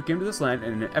missionaries who came to this land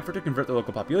in an effort to convert the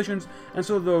local populations, and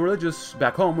so the religious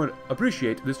back home would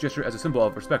appreciate this gesture as a symbol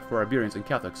of respect for Iberians and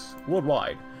Catholics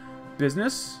worldwide.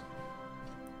 Business?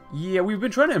 Yeah, we've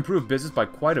been trying to improve business by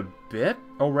quite a bit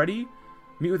already.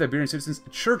 Meet with Iberian citizens,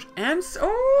 church and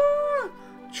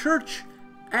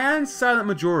silent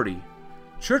majority.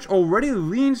 Church already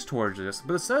leans towards this,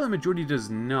 but the silent majority does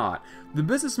not. The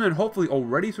businessmen hopefully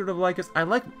already sort of like us. I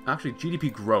like, actually,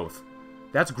 GDP growth.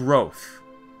 That's growth.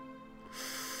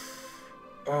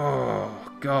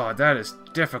 Oh, God, that is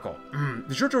difficult.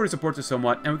 The church already supports us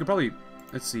somewhat, and we could probably,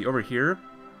 let's see, over here.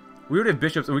 We already have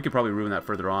bishops, and we could probably ruin that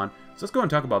further on. So let's go and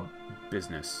talk about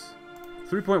business.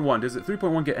 3.1, does it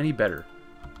 3.1 get any better?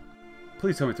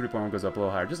 Please tell me 3.1 goes up a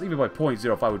little higher. Just even by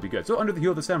 0.05 would be good. So, Under the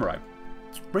Heel of the Samurai.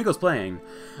 Franco's playing.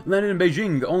 Landed in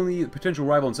Beijing, the only potential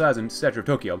rival in size and stature of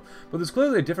Tokyo. But there's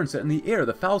clearly a difference in the air.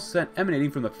 The foul scent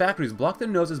emanating from the factories blocked the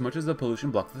nose as much as the pollution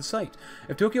blocked the sight.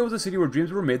 If Tokyo was a city where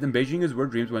dreams were made, then Beijing is where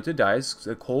dreams went to die as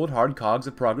the cold, hard cogs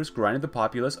of progress grinded the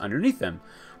populace underneath them.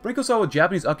 Franco saw what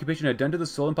Japanese occupation had done to the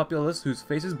soul and populace whose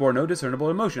faces bore no discernible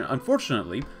emotion.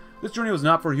 Unfortunately, this journey was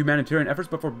not for humanitarian efforts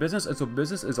but for business, and so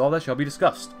business is all that shall be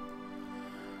discussed.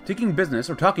 Talking business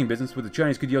with the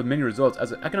Chinese could yield many results,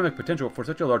 as the economic potential for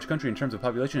such a large country in terms of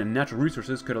population and natural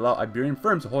resources could allow Iberian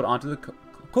firms to hold on to the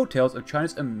coattails of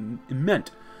China's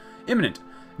imminent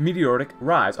meteoric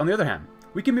rise. On the other hand,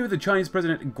 We can meet with the Chinese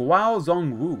President Guo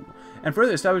Zongwu and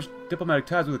further establish diplomatic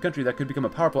ties with a country that could become a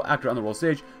powerful actor on the world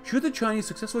stage should the Chinese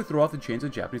successfully throw off the chains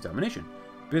of Japanese domination.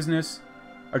 Business.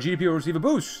 Our GDP will receive a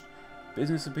boost.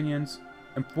 Business opinions.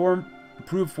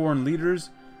 Improve foreign leaders.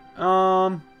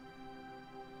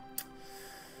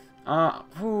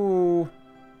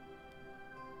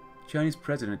 Chinese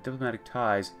president, diplomatic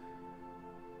ties.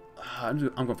 I'm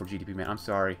going for GDP, man. I'm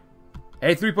sorry.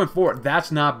 Hey, 3.4.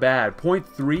 That's not bad.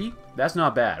 0.3. That's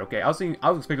not bad. Okay, I was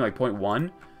expecting like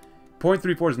 0.1.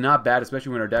 0.34 is not bad,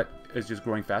 especially when our debt is just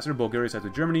growing faster. Bulgaria sides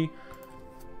with Germany.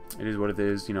 It is what it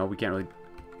is. You know, we can't really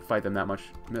fight them that much.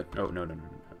 No.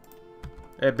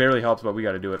 It barely helps, but we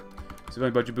got to do it.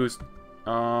 Civilian budget boost.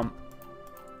 Oh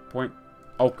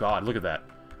God, look at that.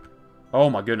 Oh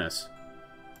my goodness.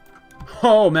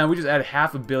 Oh man, we just added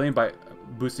 $500 million by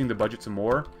boosting the budget some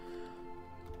more.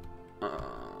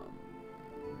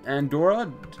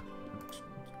 Andorra,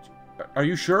 are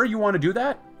you sure you want to do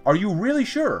that? Are you really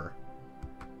sure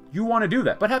you want to do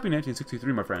that? But happy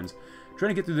 1963, my friends. Trying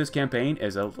to get through this campaign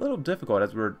is a little difficult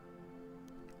as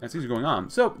things are going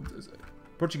on. So,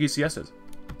 Portuguese siestas.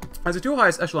 As the two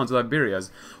highest echelons of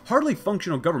Iberia's hardly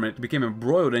functional government became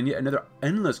embroiled in yet another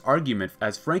endless argument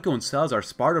as Franco and Salazar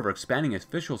sparred over expanding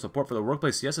official support for the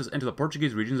workplace siestas into the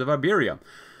Portuguese regions of Iberia.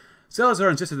 Salazar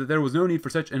insisted that there was no need for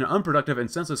such an unproductive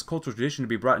and senseless cultural tradition to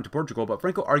be brought into Portugal, but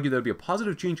Franco argued there would be a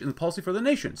positive change in the policy for the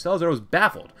nation. Salazar was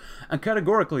baffled and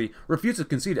categorically refused to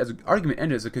concede as the argument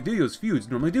ended as the Caudillo's feuds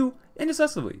normally do,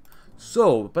 indecisively.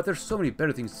 But there's so many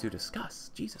better things to discuss.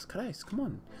 Jesus Christ, come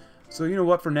on. So you know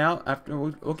what, for now,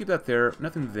 we'll keep that there.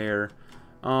 Nothing there.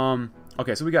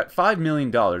 Okay, so we got $5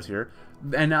 million here.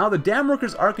 And now the dam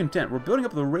workers are content. We're building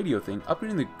up the radio thing,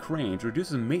 upgrading the cranes,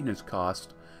 reduces maintenance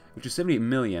cost, which is $78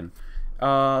 million.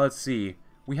 Let's see.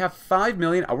 We have $5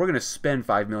 million. We're going to spend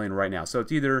 $5 million right now. So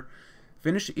it's either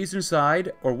finish the eastern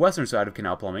side or western side of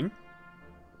canal plumbing.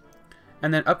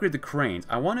 And then upgrade the cranes.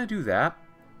 I want to do that.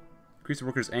 Increase the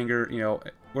workers' anger. You know,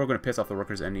 we're going to piss off the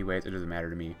workers anyways. It doesn't matter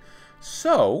to me.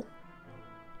 So,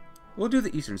 we'll do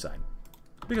the eastern side.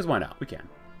 Because why not? We can.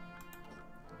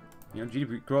 You know,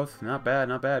 GDP growth, not bad,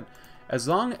 not bad. As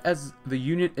long as the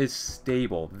union is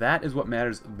stable, that is what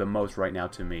matters the most right now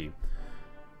to me.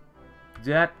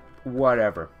 That,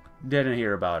 whatever. Didn't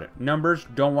hear about it. Numbers,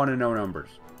 don't want to know numbers.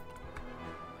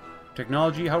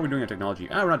 Technology, how are we doing on technology?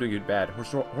 We're not doing it bad.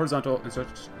 Horizontal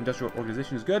industrial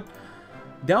organization is good.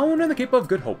 Down in the Cape of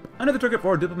Good Hope. Another target for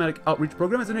our diplomatic outreach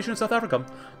program is the nation of South Africa.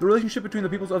 The relationship between the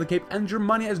peoples of the Cape and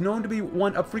Germania is known to be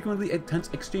one of frequently intense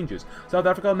exchanges. South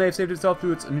Africa may have saved itself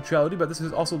through its neutrality, but this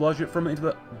has also lodged it firmly into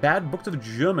the bad books of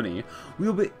Germany. We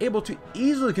will be able to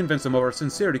easily convince them of our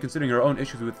sincerity considering our own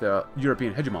issues with the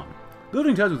European hegemon.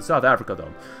 Building ties with South Africa,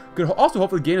 though, could also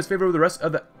hopefully gain us favor with the rest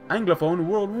of the Anglophone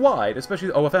worldwide, especially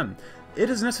the OFM. It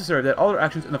is necessary that all our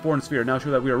actions in the foreign sphere now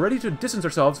show that we are ready to distance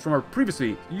ourselves from our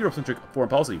previously Eurocentric foreign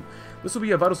policy. This will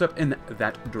be a vital step in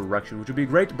that direction, which would be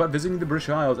great, but visiting the British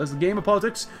Isles as the game of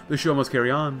politics, the show must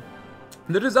carry on.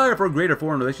 The desire for greater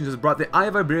foreign relations has brought the Eye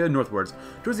of Iberia northwards,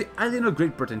 towards the island of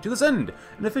Great Britain. To this end,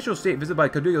 an official state visit by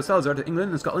Caudillo Salazar to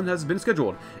England and Scotland has been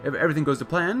scheduled. If everything goes to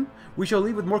plan, we shall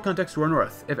leave with more contacts to our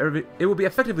north. It will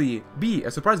effectively be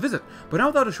a surprise visit, but not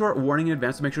without a short warning in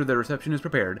advance to make sure the reception is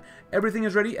prepared. Everything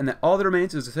is ready, and that all that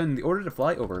remains is to send the order to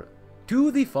fly over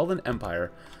to the fallen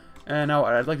empire. And now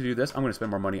I'd like to do this. I'm going to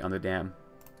spend more money on the dam.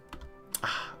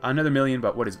 Another million,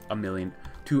 but what is a million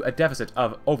to a deficit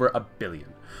of over $1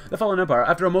 billion? The fallen empire,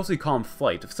 after a mostly calm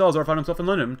flight, Salazar found himself in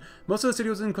London. Most of the city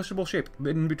was in questionable shape.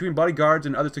 In between bodyguards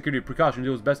and other security precautions,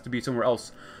 it was best to be somewhere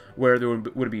else where there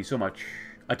would be so much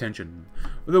attention.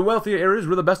 The wealthier areas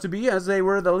were the best to be, as they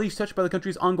were the least touched by the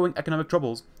country's ongoing economic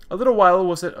troubles. A little while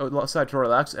was set aside to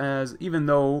relax, as even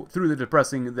though through the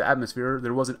depressing atmosphere,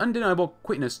 there was an undeniable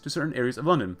quaintness to certain areas of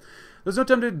London. There's no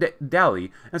time to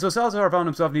dally, and so Salazar found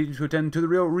himself needing to attend to the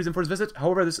real reason for his visit.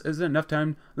 However, this isn't enough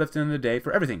time left in the day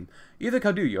for everything. Either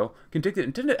Caudillo can take the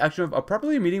intended action of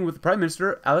properly meeting with Prime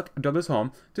Minister Alec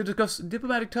Douglas-Home to discuss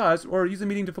diplomatic ties, or use the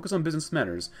meeting to focus on business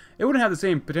matters. It wouldn't have the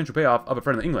same potential payoff of a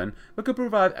friendly England, but could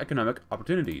provide economic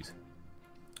opportunities.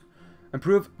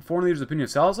 Improve foreign leaders' opinion of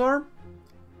Salazar?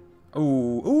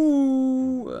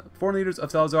 Foreign leaders of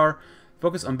Salazar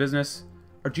focus on business.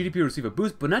 Our GDP will receive a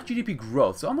boost, but not GDP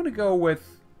growth. So I'm going to go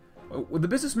with... the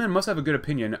businessmen must have a good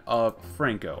opinion of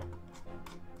Franco.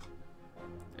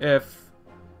 If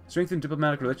strengthen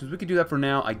diplomatic relations, we could do that for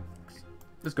now.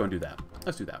 Let's go and do that.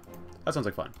 Let's do that. That sounds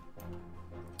like fun.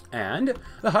 And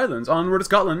the Highlands. Onward to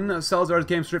Scotland, Salazar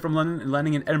came straight from London and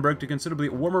landing in Edinburgh to considerably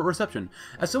warmer reception,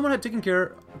 as someone had taken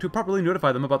care to properly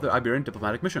notify them about the Iberian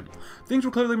diplomatic mission. Things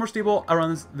were clearly more stable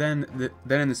around than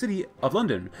in the city of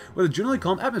London, with a generally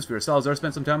calm atmosphere. Salazar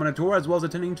spent some time on a tour, as well as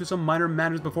attending to some minor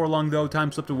matters. Before long, though,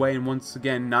 time slipped away, and once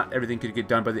again, not everything could get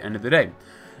done by the end of the day.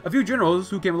 A few generals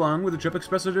who came along with the trip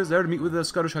expressed their desire to meet with the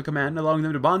Scottish High Command, allowing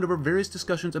them to bond over various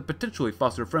discussions and potentially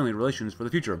foster friendly relations for the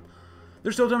future.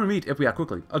 There's still time to meet if we act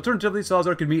quickly. Alternatively,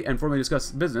 Salazar could meet and formally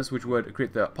discuss business, which would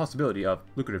create the possibility of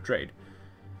lucrative trade.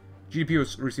 GDP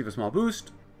will receive a small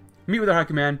boost. Meet with our High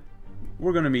Command.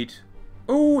 We're going to meet.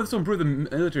 Oh, this will improve the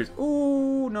militaries.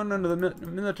 Oh, no, the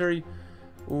military.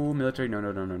 Oh, military.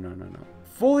 No.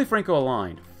 Fully Franco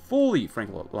aligned. Fully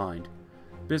Franco aligned.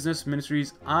 Business,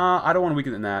 ministries. I don't want to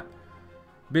weaken than that.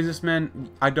 Businessmen,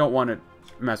 I don't want to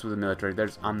mess with the military.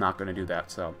 I'm not going to do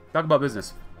that. So, talk about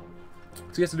business.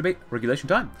 Siesta debate, regulation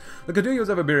time. The caudillos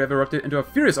of Iberia have erupted into a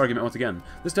furious argument once again,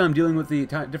 this time dealing with the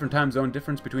different time zone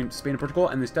difference between Spain and Portugal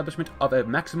and the establishment of a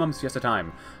maximum siesta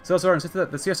time. Salazar insisted that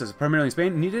the siestas, primarily in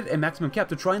Spain, needed a maximum cap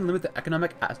to try and limit the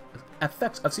economic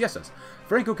effects of siestas.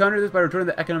 Franco countered this by returning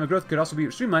that economic growth could also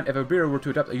be streamlined if Iberia were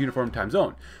to adopt a uniform time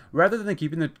zone, rather than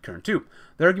keeping the current two.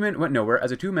 The argument went nowhere,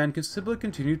 as the two men simply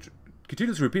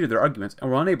continuously repeated their arguments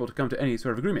and were unable to come to any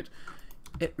sort of agreement.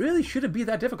 It really shouldn't be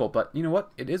that difficult, but you know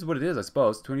what? It is what it is, I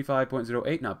suppose.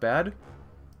 25.08, not bad.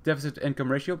 Deficit to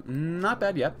income ratio, not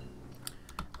bad yet.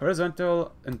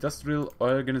 Horizontal industrial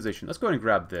organization. Let's go ahead and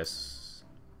grab this.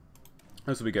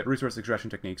 This will be good. Resource extraction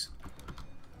techniques.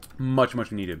 Much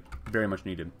needed. Very much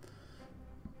needed.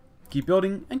 Keep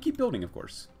building, and keep building, of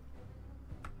course.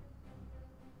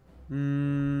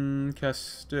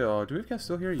 Castile. Do we have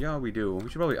Castile here? Yeah, we do. We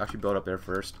should probably actually build up there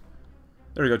first.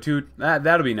 There we go, 2.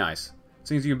 That'll be nice.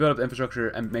 Since you can build up the infrastructure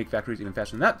and make factories even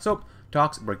faster than that, so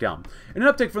talks break down. In an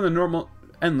uptake from the normal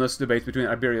endless debates between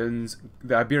the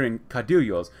Iberian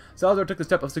caudillos, Salazar took the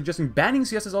step of suggesting banning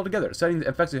siestas altogether, citing the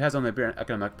effects it has on the Iberian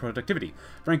economic productivity.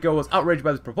 Franco was outraged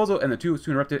by this proposal, and the two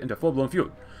soon erupted into full-blown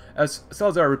feud. As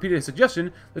Salazar repeated his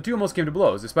suggestion, the two almost came to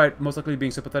blows. Despite most likely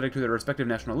being sympathetic to their respective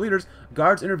national leaders,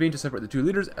 guards intervened to separate the two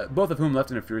leaders, both of whom left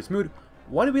in a furious mood.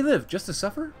 Why do we live? Just to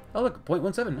suffer? Oh look,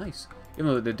 0.17, nice. Even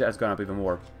though the debt has gone up even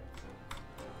more.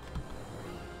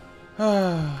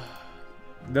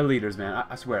 The leaders, man.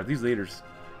 I swear, these leaders.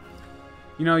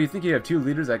 You know, you think you have two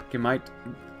leaders that might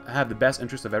have the best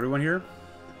interest of everyone here?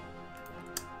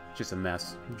 Just a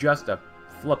mess. Just a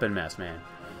flippin' mess, man.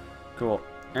 Cool.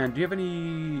 And do you have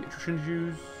any attrition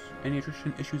issues? Any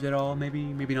attrition issues at all? Maybe?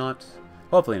 Maybe not?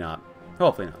 Hopefully not.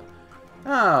 Hopefully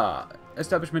not.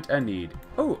 Establishment and need.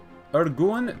 Oh,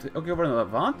 Arguin. Okay, over in the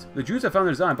Levant? The Jews have found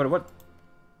their design, but what?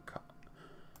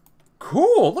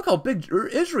 Cool! Look how big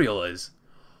Israel is!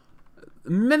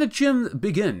 Menachem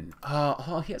begin.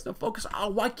 Oh, he has no focus. Oh,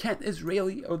 why can't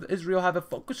Israel have a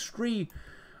focus tree?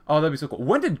 Oh, that'd be so cool.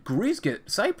 When did Greece get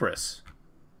Cyprus?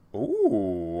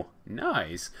 Ooh,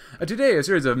 nice. Today, a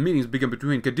series of meetings began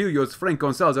between caudillos Franco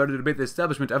and Salazar to debate the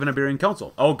establishment of an Iberian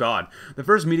Council. Oh god. The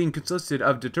first meeting consisted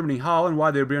of determining how and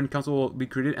why the Iberian Council will be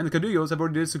created, and the caudillos have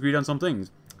already disagreed on some things.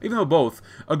 Even though both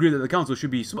agree that the council should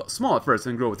be small at first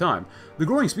and grow with time, the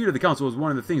growing speed of the council is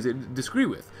one of the things they disagree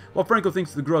with. While Franco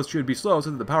thinks the growth should be slow so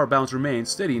that the power balance remains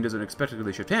steady and doesn't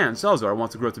expectedly shift hands, Salazar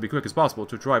wants the growth to be quick as possible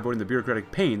to try avoiding the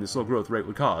bureaucratic pain the slow growth rate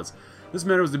would cause. This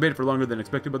matter was debated for longer than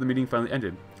expected, but the meeting finally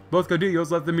ended. Both caudillos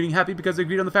left the meeting happy because they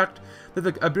agreed on the fact that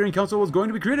the Iberian Council was going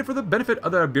to be created for the benefit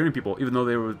of the Iberian people, even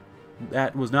though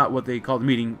that was not what they called the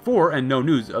meeting for, and no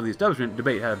news of the establishment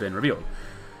debate had been revealed.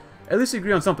 At least they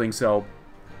agree on something, so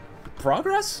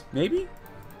progress? Maybe?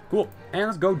 Cool. And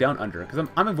let's go down under, because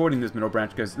I'm avoiding this middle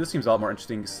branch because this seems a lot more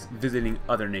interesting visiting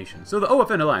other nations. So the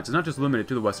OFN alliance is not just limited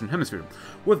to the Western Hemisphere.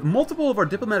 With multiple of our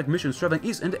diplomatic missions traveling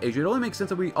east into Asia, it only makes sense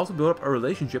that we also build up a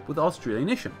relationship with the Australian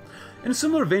nation. In a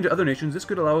similar vein to other nations, this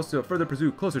could allow us to further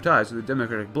pursue closer ties to the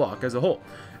democratic bloc as a whole.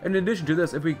 And in addition to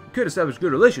this, if we could establish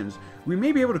good relations, we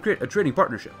may be able to create a trading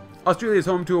partnership. Australia is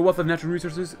home to a wealth of natural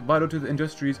resources vital to the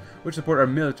industries which support our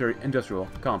military-industrial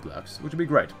complex, which would be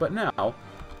great. But now,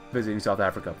 visiting South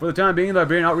Africa. For the time being, the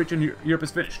Iberian outreach in Europe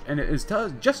is finished, and it is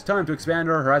just time to expand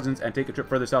our horizons and take a trip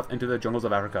further south into the jungles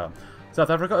of Africa. South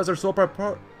Africa is our sole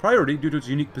priority due to its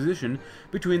unique position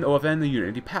between the OFN and the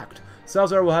Unity Pact.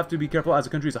 Salazar will have to be careful as the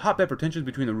country is a hotbed for tensions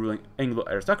between the ruling Anglo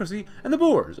aristocracy and the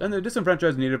Boers and the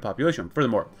disenfranchised native population.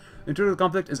 Furthermore, the internal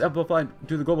conflict is amplified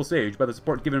to the global stage by the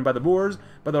support given by the Boers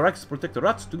by the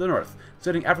Rijksprotectorats to the north,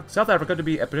 setting South Africa to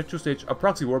be a potential stage of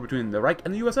proxy war between the Reich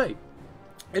and the USA.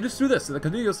 It is through this that the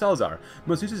Caudillo Salazar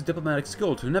must use his diplomatic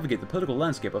skill to navigate the political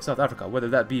landscape of South Africa, whether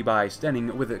that be by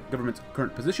standing with the government's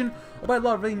current position or by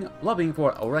lobbying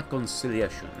for a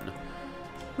reconciliation.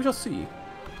 We shall see.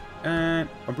 And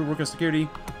improve worker security.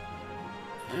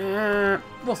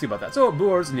 We'll see about that. So,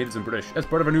 Boers, natives, and British. As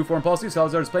part of our new foreign policy,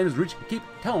 Salazar's plan is to reach Cape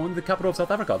Town, the capital of South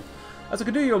Africa. As the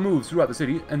Caudillo moves throughout the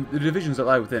city, and the divisions that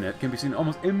lie within it can be seen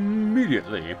almost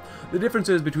immediately. The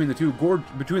differences between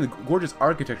the gorgeous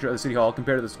architecture of the city hall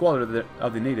compared to the squalor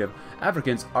of the native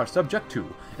Africans are subject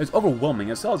to is overwhelming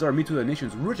as Salazar meets with the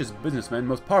nation's richest businessmen,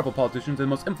 most powerful politicians, and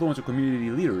most influential community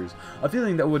leaders. A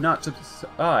feeling that would not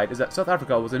subside is that South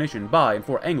Africa was a nation by and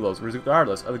for Anglos,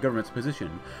 regardless of the government's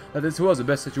position. That this was the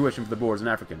best situation for the Boers and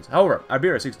Africans. However,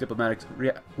 Iberia seeks diplomatic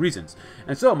reasons,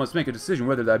 and so must make a decision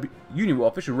whether the Union will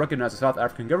officially recognize the South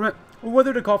African government, or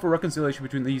whether to call for reconciliation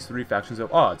between these three factions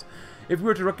at odds. If we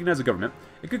were to recognize the government,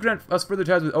 it could grant us further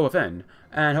ties with OFN,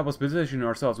 and help us position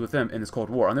ourselves with them in this Cold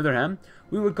War. On the other hand,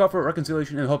 we would call for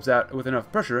reconciliation in hopes that, with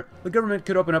enough pressure, the government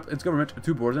could open up its government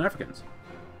to Boers and Africans.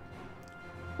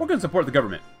 We're going to support the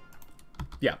government.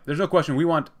 Yeah, there's no question. We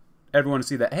want everyone to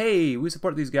see that, hey, we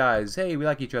support these guys. Hey, we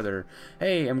like each other.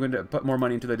 Hey, I'm going to put more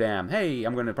money into the dam. Hey,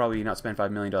 I'm going to probably not spend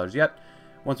 $5 million yet.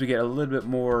 Once we get a little bit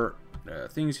more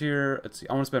things here, let's see.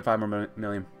 I want to spend $5 more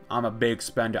million. I'm a big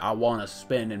spender. I want to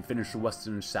spend and finish the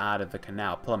western side of the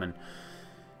canal, plumbing.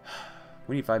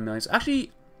 We need $5 million. So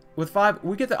actually, with 5,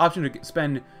 we get the option to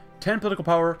spend 10 political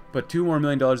power, but $2 more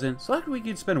million in. So actually, we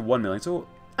can spend $1 million. So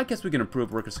I guess we can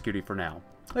improve worker security for now.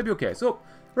 That'd be okay. So,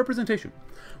 representation.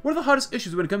 What are the hottest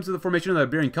issues when it comes to the formation of the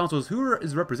Iberian councils? Who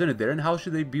is represented there, and how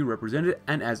should they be represented?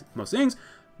 And as most things,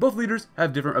 both leaders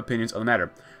have different opinions on the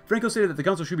matter. Franco stated that the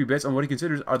council should be based on what he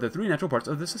considers are the three natural parts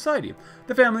of the society.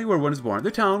 The family, where one is born,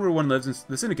 the town, where one lives, and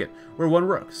the syndicate, where one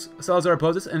works. Salazar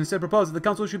opposes and instead proposed that the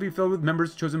council should be filled with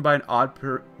members chosen by an odd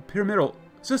pyramidal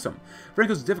system.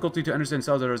 Franco's difficulty to understand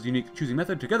Salazar's unique choosing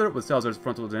method, together with Salazar's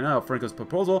frontal denial of Franco's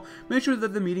proposal, made sure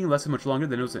that the meeting lasted much longer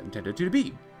than it was intended to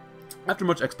be. After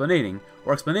much explanation,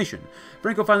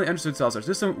 Franco finally understood Salazar's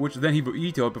system, which then he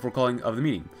vetoed before calling of the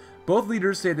meeting. Both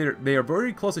leaders say they are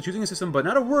very close to choosing a system, but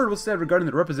not a word was said regarding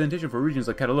the representation for regions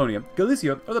like Catalonia,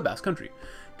 Galicia, or the Basque Country.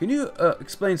 Can you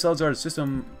explain Salazar's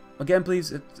system again,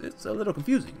 please? It's a little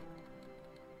confusing.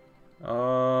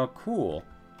 Cool.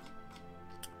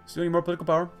 Still need more political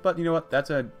power, but you know what? That's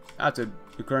a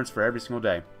occurrence for every single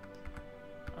day.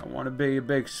 I want to be a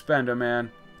big spender,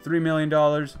 man. $3 million.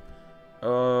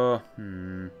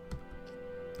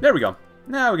 There we go.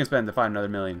 Now we can spend another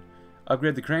 $1 million.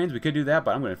 Upgrade the cranes. We could do that,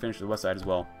 but I'm going to finish the west side as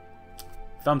well.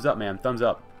 Thumbs up, man. Thumbs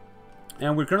up.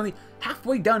 And we're currently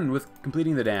halfway done with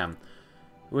completing the dam,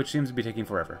 which seems to be taking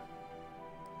forever.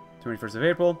 21st of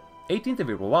April. 18th of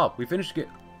April. Wow, we finished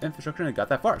infrastructure and got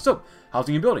that far. So,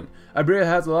 housing and building. Iberia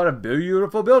has a lot of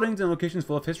beautiful buildings and locations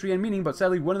full of history and meaning, but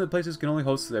sadly one of the places can only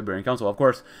host the Iberian Council. Of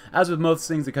course, as with most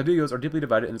things, the Caudillos are deeply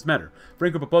divided in this matter.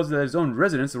 Franco proposed that his own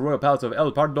residence, the royal palace of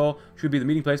El Pardo, should be the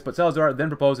meeting place, but Salazar then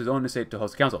proposed his own estate to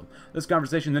host the council. This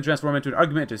conversation then transformed into an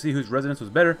argument to see whose residence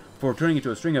was better, before turning into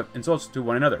a string of insults to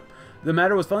one another. The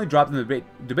matter was finally dropped and the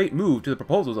debate moved to the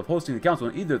proposals of hosting the council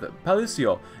in either the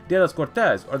Palacio de las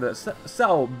Cortes or the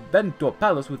Sao Bento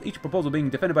Palace, with each proposal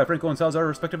being defended by Franco and Salazar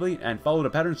respectively, and followed a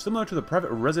pattern similar to the private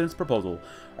residence proposal,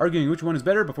 arguing which one is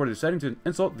better before deciding to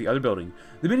insult the other building.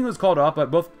 The meeting was called off,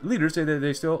 but both leaders say that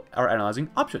they still are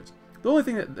analyzing options. The only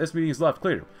thing that this meeting is left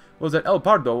clear was that El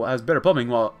Pardo has better plumbing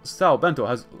while Sao Bento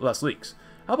has less leaks.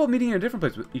 How about meeting in a different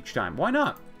place each time? Why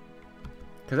not?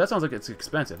 Because that sounds like it's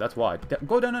expensive. That's why.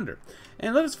 Go down under.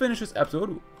 And let us finish this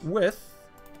episode with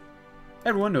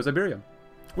Everyone Knows Iberia.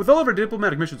 With all of our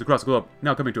diplomatic missions across the globe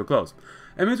now coming to a close,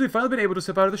 it means we've finally been able to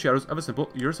step out of the shadows of a simple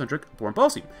Eurocentric foreign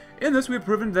policy. In this, we have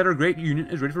proven that our great union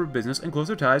is ready for business and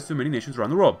closer ties to many nations around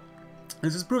the world.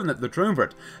 This has proven that the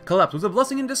triumvirate collapse was a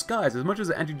blessing in disguise. As much as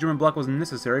the anti-German bloc was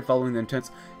necessary following the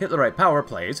intense Hitlerite power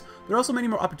plays, there are also many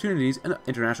more opportunities in the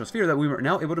international sphere that we are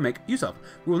now able to make use of.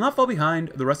 We will not fall behind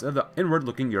the rest of the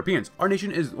inward-looking Europeans. Our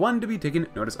nation is one to be taken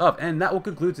notice of, and that will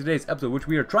conclude today's episode, which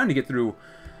we are trying to get through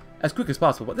as quick as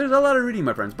possible. But there's a lot of reading,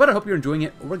 my friends, but I hope you're enjoying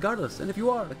it regardless. And if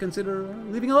you are, consider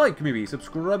leaving a like, maybe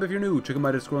subscribe if you're new. Check out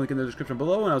my Discord link in the description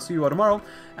below, and I'll see you all tomorrow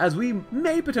as we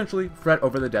may potentially fret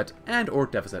over the debt and or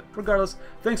deficit. Regardless,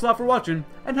 thanks a lot for watching,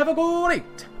 and have a great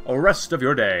rest of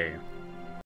your day.